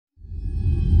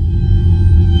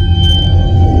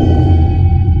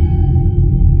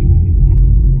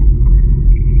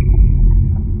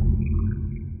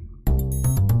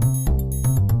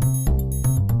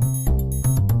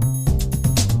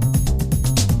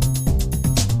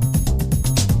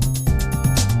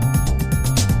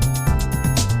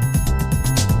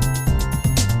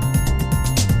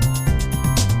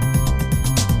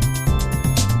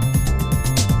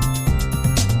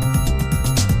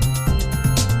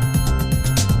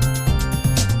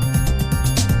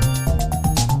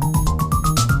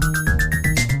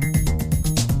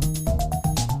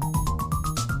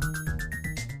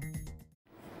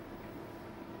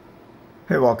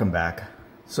Hey, welcome back.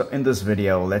 So in this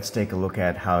video, let's take a look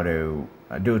at how to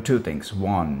do two things.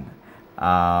 One,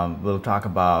 we'll talk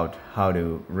about how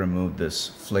to remove this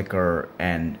flicker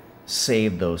and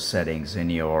save those settings in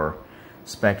your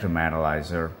spectrum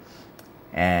analyzer,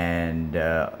 and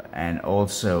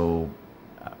also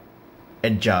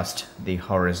adjust the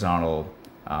horizontal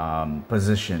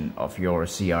position of your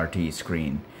CRT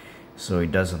screen so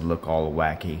it doesn't look all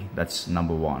wacky. That's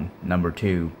number one. Number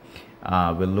two,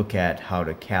 we'll look at how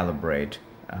to calibrate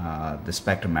the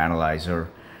spectrum analyzer.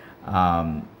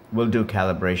 We'll do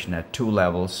calibration at two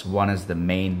levels. One is the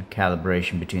main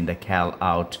calibration between the cal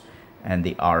out and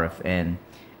the RF in,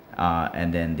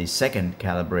 and then the second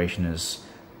calibration is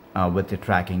with the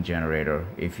tracking generator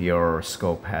if your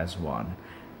scope has one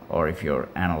or if your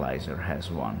analyzer has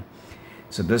one.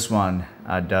 So this one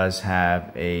does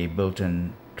have a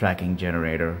built-in tracking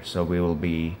generator, so we will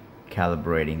be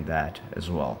calibrating that as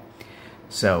well.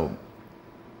 So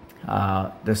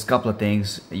there's a couple of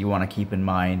things you want to keep in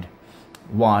mind.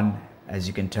 One, as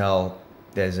you can tell,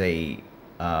 there's a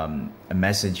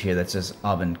message here that says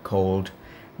oven cold.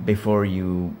 Before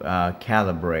you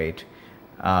calibrate,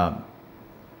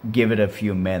 give it a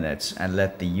few minutes and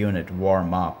let the unit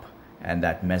warm up, and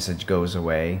that message goes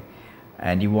away.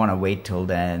 And you want to wait till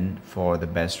then for the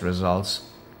best results.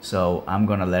 So I'm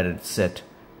going to let it sit,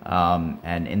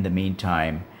 and in the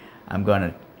meantime I'm going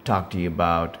to talk to you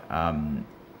about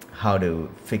how to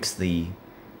fix the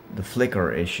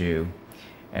flicker issue,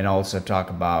 and also talk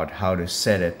about how to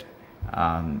set it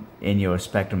in your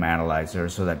spectrum analyzer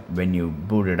so that when you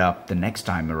boot it up the next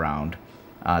time around,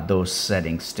 those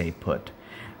settings stay put.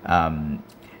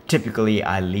 Typically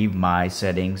I leave my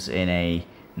settings in a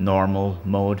normal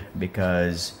mode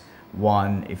because,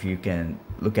 one, if you can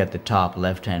look at the top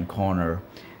left hand corner,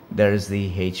 there's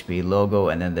the HP logo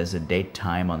and then there's a date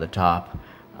time on the top.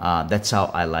 That's how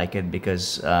I like it,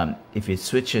 because if you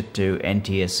switch it to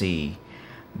NTSC,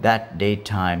 that date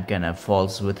time kind of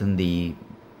falls within the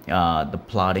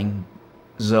plotting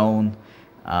zone,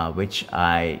 which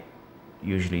I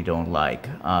usually don't like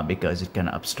because it kind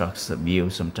of obstructs the view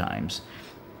sometimes.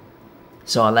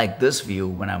 So I like this view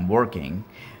when I'm working,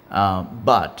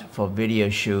 but for video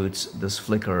shoots this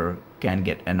flicker can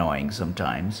get annoying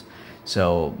sometimes.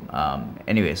 So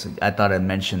anyways, I thought I'd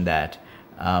mention that.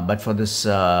 But for this,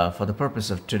 for the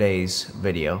purpose of today's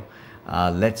video,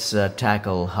 let's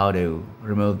tackle how to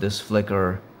remove this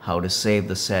flicker, how to save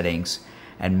the settings,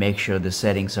 and make sure the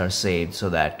settings are saved so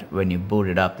that when you boot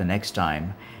it up the next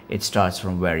time, it starts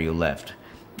from where you left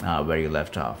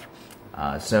off.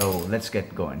 So let's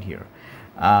get going here.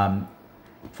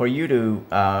 For you to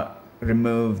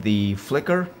remove the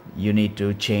flicker, you need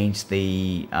to change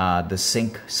the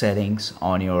sync settings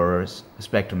on your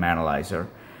spectrum analyzer.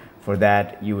 For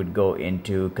that, you would go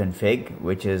into config,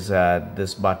 which is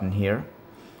this button here,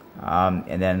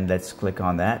 and then let's click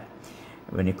on that.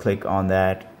 When you click on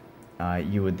that,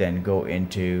 you would then go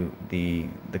into the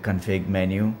config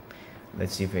menu.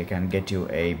 Let's see if I can get you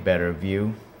a better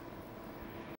view.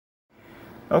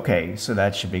 Okay, so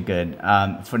that should be good.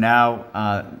 For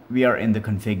now, we are in the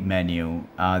config menu.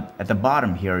 At the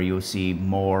bottom here, you'll see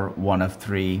more 1 of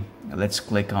 3. Let's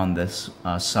click on this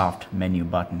soft menu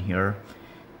button here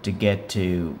to get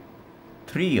to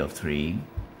 3 of 3.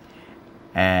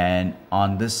 And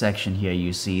on this section here,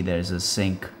 you see there's a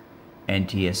sync,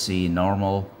 NTSC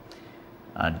normal,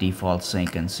 default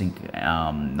sync, and sync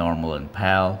normal and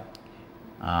PAL.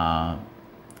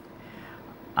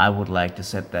 I would like to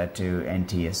set that to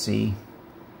NTSC,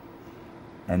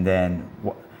 and then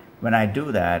when I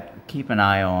do that, keep an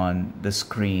eye on the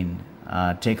screen.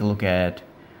 Take a look at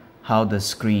how the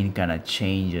screen kind of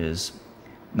changes,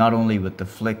 not only with the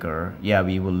flicker. Yeah,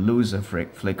 we will lose a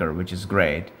flicker, which is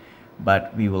great,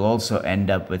 but we will also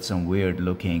end up with some weird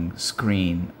looking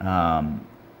screen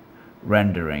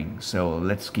rendering. So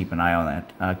let's keep an eye on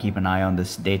that. Keep an eye on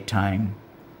this date time,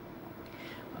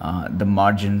 the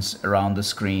margins around the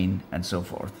screen, and so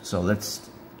forth. So let's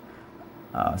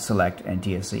select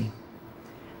NTSC.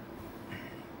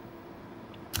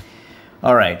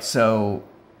 Alright, so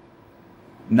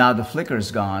now the flicker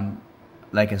is gone,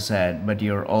 like I said, but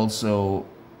you're also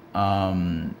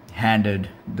handed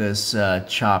this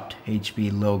chopped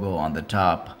HP logo on the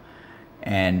top,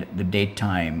 and the date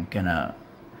time kind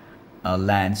of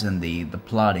lands in the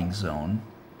plotting zone.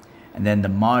 And then the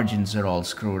margins are all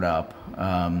screwed up.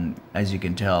 As you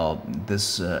can tell,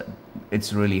 this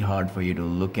it's really hard for you to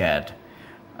look at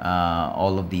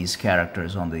all of these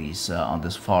characters on these on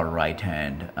this far right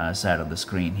hand side of the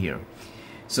screen here.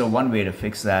 So one way to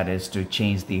fix that is to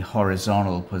change the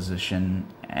horizontal position,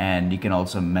 and you can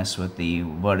also mess with the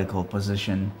vertical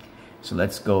position. So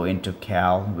let's go into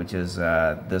Cal, which is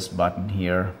this button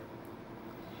here,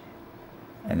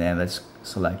 and then let's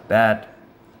select that.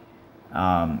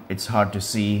 It's hard to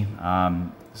see,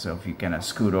 so if you kind of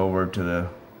scoot over to the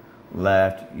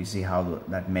left, you see how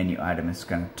that menu item is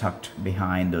kind of tucked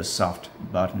behind those soft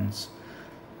buttons.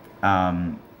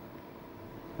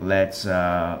 Let's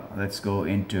go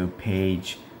into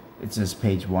page. It says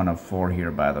page 1 of 4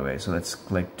 here, by the way. So let's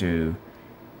click to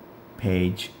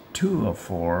page 2 of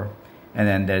 4, and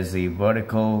then there's the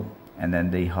vertical and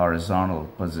then the horizontal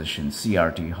position,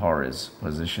 CRT horiz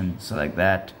position. Select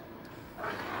that,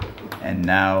 and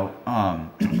now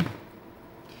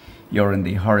you're in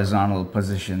the horizontal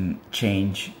position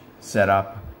change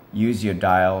setup. Use your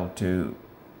dial to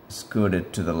scoot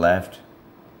it to the left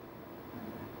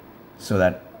so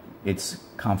that it's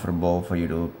comfortable for you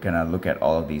to kind of look at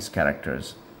all of these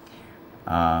characters.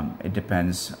 It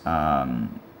depends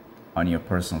on your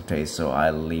personal taste, so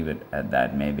I'll leave it at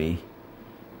that maybe.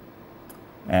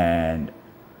 And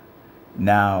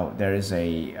now there is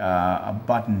a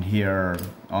button here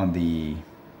on the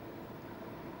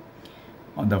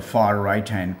far right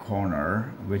hand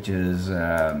corner, which is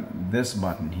this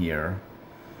button here.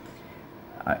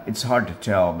 It's hard to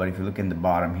tell, but if you look in the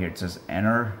bottom here, it says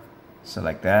enter.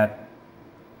 Select that,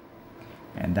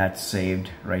 and that's saved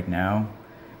right now.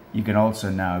 You can also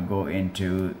now go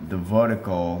into the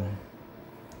vertical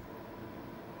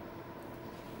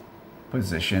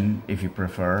position if you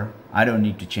prefer. I don't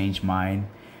need to change mine,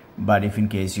 but if in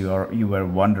case you were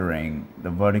wondering, the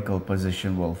vertical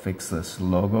position will fix this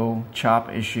logo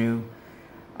chop issue.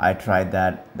 I tried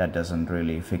that. That doesn't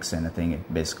really fix anything.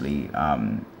 It basically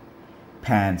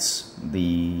pants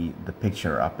the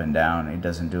picture up and down. It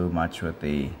doesn't do much with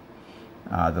the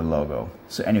logo.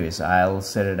 So anyways, I'll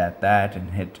set it at that and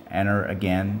hit enter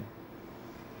again,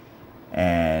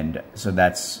 and so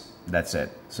that's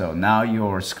it. So now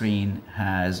your screen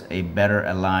has a better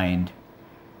aligned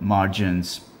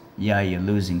margins. Yeah, you're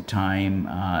losing time,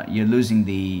 you're losing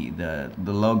the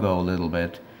logo a little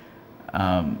bit.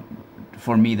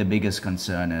 For me, the biggest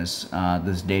concern is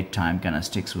this date time kind of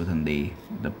sticks within the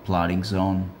plotting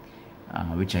zone,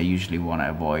 which I usually want to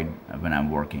avoid when I'm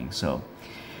working. So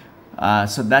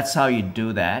that's how you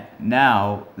do that.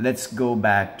 Now let's go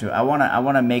back to, I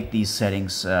want to make these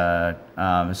settings so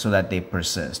that they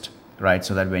persist, right?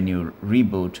 So that when you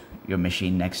reboot your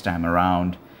machine next time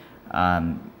around,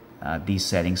 these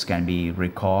settings can be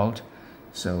recalled.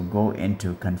 So go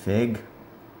into config,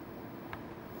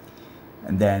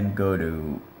 and then go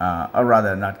to, or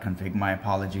rather not config, my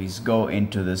apologies, go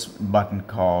into this button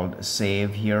called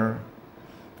save here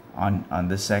on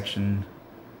this section.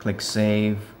 Click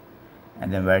save,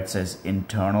 and then where it says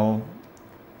internal,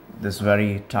 this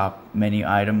very top menu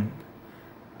item,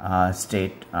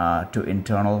 state to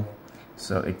internal,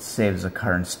 so it saves the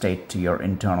current state to your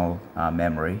internal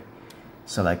memory.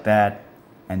 Select that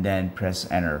and then press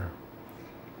enter,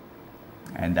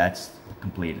 and that's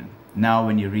completed. Now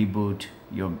when you reboot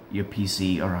your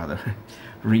PC, or rather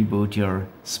reboot your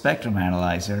Spectrum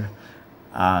Analyzer,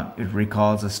 it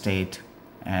recalls a state,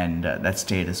 and that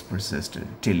state is persisted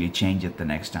till you change it the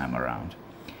next time around.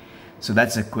 So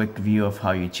that's a quick view of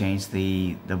how you change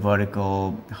the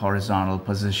vertical, horizontal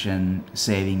position,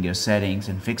 saving your settings,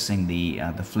 and fixing the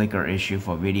flicker issue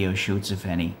for video shoots, if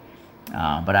any.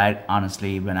 But I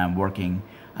honestly, when I'm working,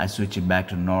 I switch it back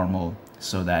to normal,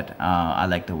 so that I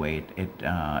like the way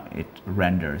it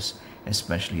renders,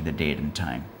 especially the date and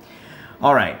time.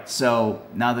 Alright, so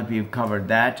now that we've covered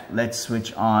that, let's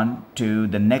switch on to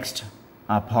the next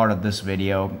part of this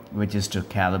video, which is to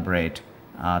calibrate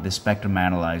the Spectrum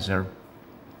Analyzer.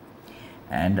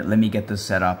 And let me get this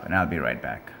set up, and I'll be right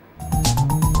back.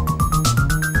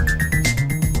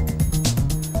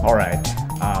 Alright,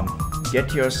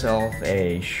 get yourself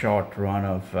a short run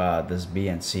of this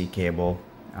BNC cable.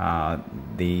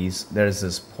 There's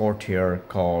this port here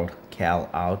called Cal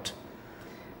out.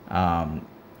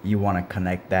 You want to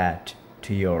connect that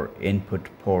to your input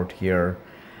port here.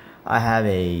 I have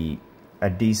a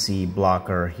DC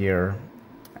blocker here,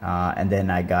 and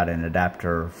then I got an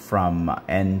adapter from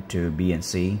N to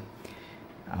BNC.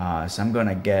 So I'm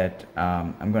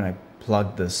gonna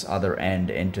plug this other end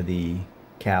into the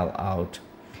Cal out.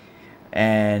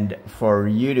 And for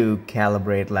you to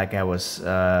calibrate, like I was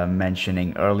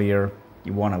mentioning earlier,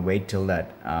 you want to wait till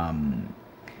that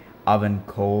oven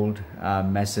cold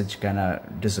message kind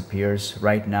of disappears.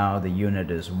 Right now the unit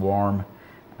is warm,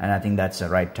 and I think that's the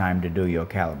right time to do your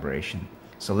calibration.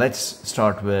 So let's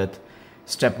start with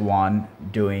step 1,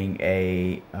 doing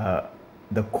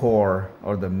the core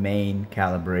or the main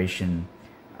calibration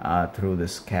through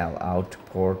this Cal out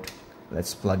port.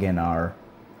 Let's plug in our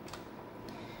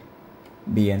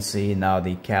BNC. Now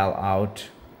the cal out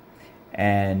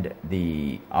and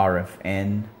the RF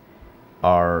in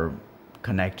are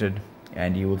connected,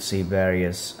 and you will see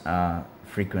various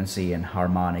frequency and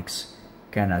harmonics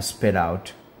kind of spit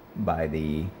out by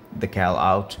the cal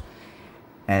out.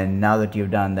 And now that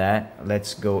you've done that,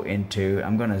 let's go into,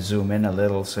 I'm going to zoom in a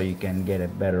little so you can get a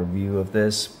better view of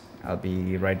this. I'll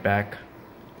be right back.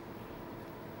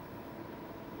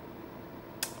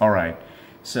 Alright,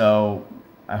 so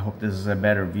I hope this is a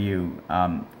better view.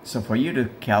 So for you to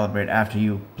calibrate, after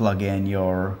you plug in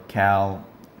your cal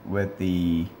with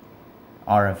the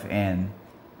RF in,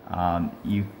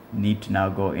 you need to now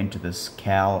go into this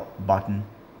cal button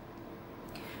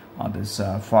on this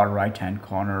far right hand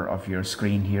corner of your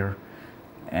screen here,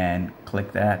 and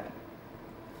click that.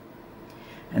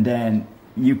 And then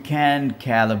you can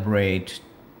calibrate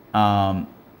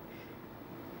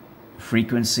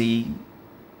frequency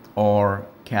or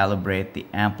calibrate the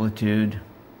amplitude,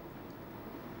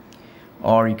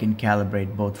 or you can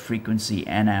calibrate both frequency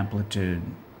and amplitude.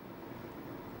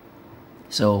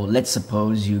 So let's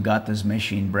suppose you got this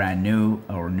machine brand new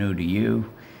or new to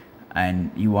you,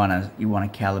 and you wanna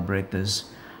calibrate this.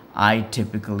 I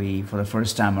typically, for the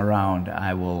first time around,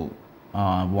 I will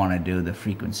want to do the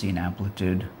frequency and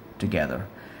amplitude together.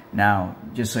 Now,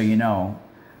 just so you know,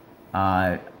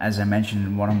 as I mentioned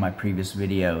in one of my previous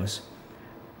videos,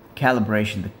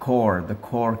 calibration, the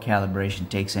core calibration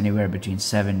takes anywhere between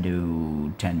 7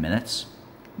 to 10 minutes,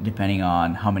 depending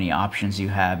on how many options you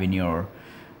have in your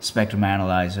spectrum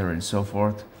analyzer and so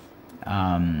forth.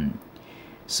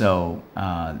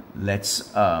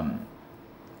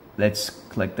 Let's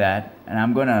click that, and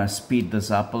I'm gonna speed this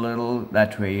up a little.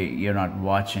 That way you're not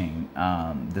watching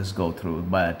this go through.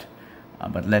 But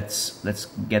let's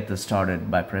get this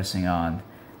started by pressing on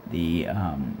the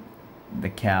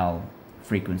cal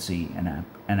frequency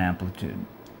and amplitude.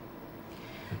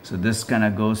 So this kind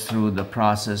of goes through the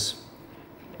process.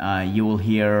 You will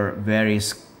hear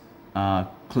various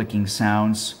clicking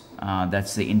sounds.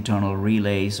 That's the internal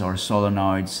relays or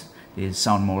solenoids. They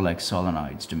sound more like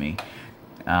solenoids to me.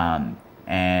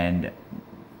 And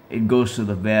it goes through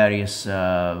the various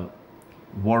workflow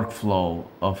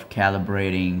of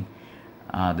calibrating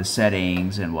the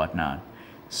settings and whatnot.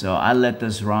 So I'll let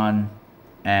this run,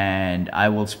 and I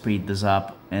will speed this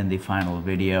up in the final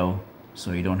video,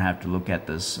 so you don't have to look at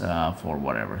this for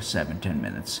whatever, 7-10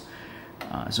 minutes.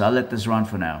 So I'll let this run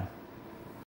for now.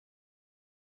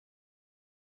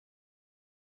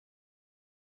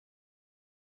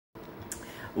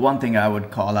 One thing I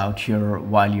would call out here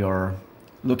while you're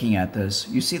looking at this,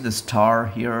 you see the star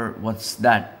here. What's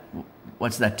that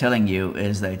telling you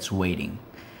is that it's waiting.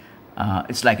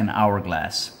 It's like an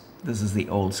hourglass. This is the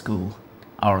old school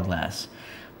hourglass,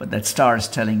 but that star is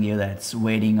telling you that it's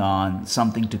waiting on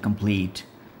something to complete.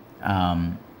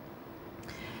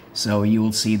 So you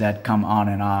will see that come on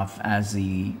and off as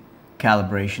the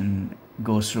calibration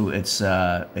goes through its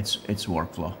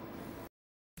workflow.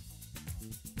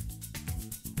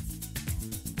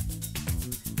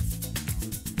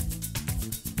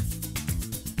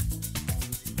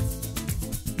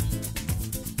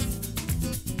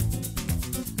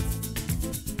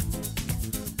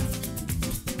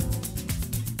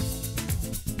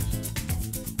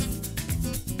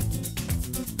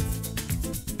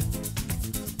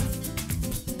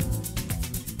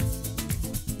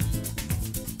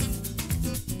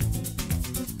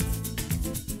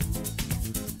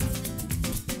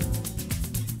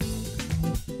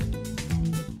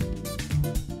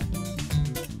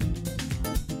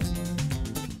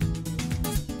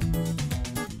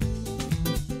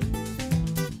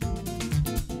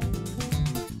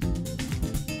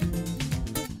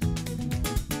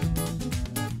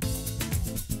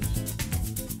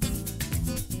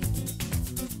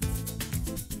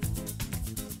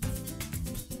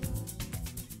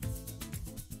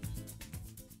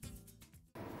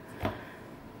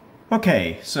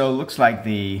 Okay, so it looks like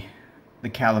the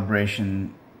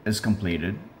calibration is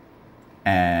completed,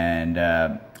 and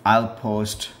I'll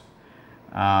post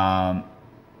the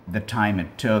time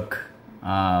it took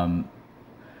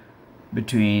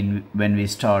between when we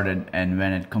started and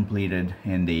when it completed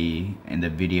in the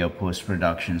video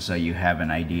post-production, so you have an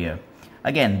idea.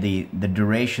 Again, the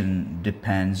duration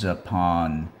depends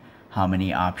upon how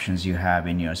many options you have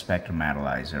in your spectrum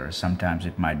analyzer. Sometimes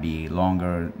it might be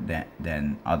longer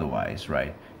than otherwise,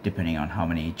 right? Depending on how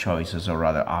many choices or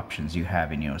other options you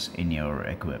have in your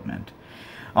equipment.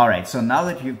 All right, so now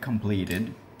that you've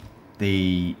completed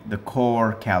the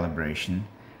core calibration,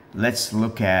 let's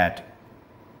look at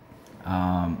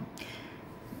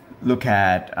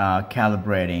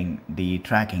calibrating the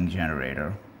tracking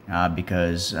generator.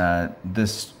 because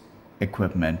this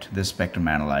equipment, this spectrum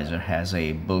analyzer, has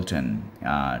a built-in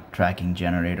tracking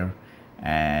generator,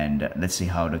 and let's see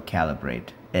how to calibrate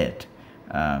it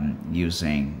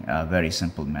using a very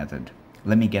simple method.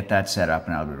 Let me get that set up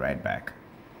and I'll be right back.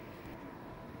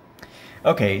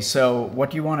 Okay, so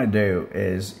what you want to do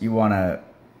is you want to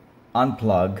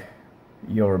unplug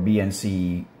your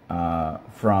BNC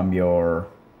from your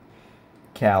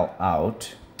Cal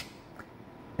out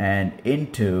and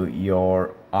into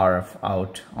your RF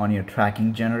out on your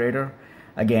tracking generator.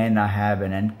 Again, I have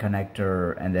an end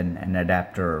connector and then an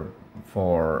adapter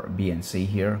for BNC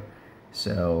here,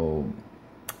 so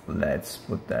let's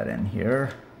put that in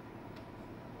here.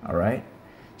 Alright,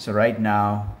 so right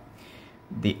now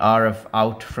the RF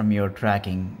out from your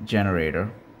tracking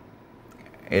generator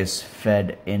is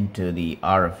fed into the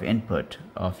RF input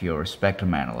of your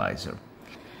spectrum analyzer.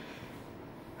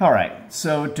 Alright,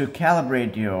 so to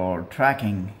calibrate your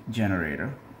tracking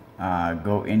generator,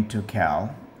 go into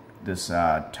Cal, this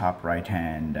top right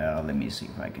hand, let me see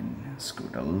if I can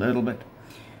scoot a little bit.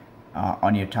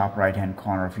 On your top right hand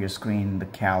corner of your screen, the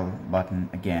Cal button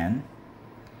again,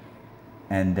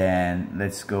 and then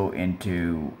let's go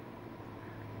into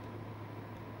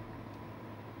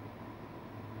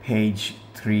page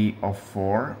 3 of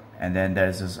 4, and then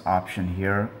there's this option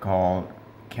here called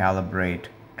Calibrate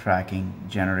Tracking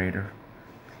Generator.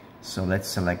 So let's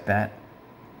select that,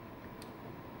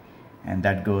 and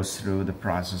that goes through the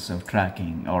process of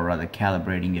tracking, or rather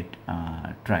calibrating it,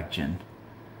 TrackGen.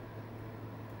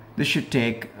 This should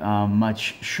take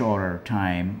much shorter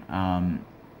time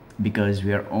because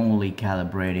we are only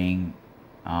calibrating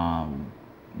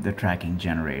the tracking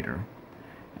generator,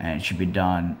 and it should be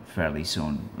done fairly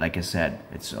soon. Like I said,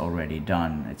 it's already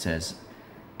done. It says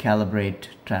calibrate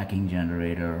tracking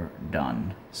generator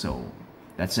done. So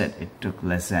that's it. It took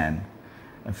less than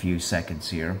a few seconds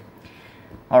here.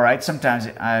 Alright, sometimes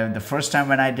the first time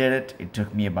when I did it, it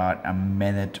took me about a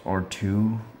minute or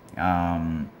two.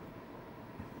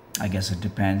 I guess it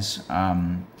depends.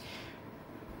 But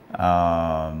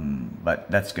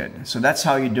that's good. So that's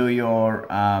how you do your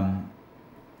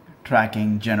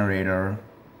tracking generator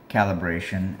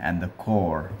calibration and the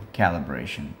core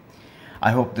calibration.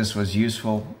 I hope this was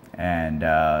useful, and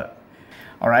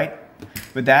alright,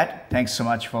 with that, thanks so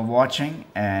much for watching,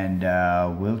 and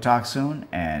we'll talk soon,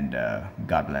 and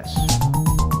God bless.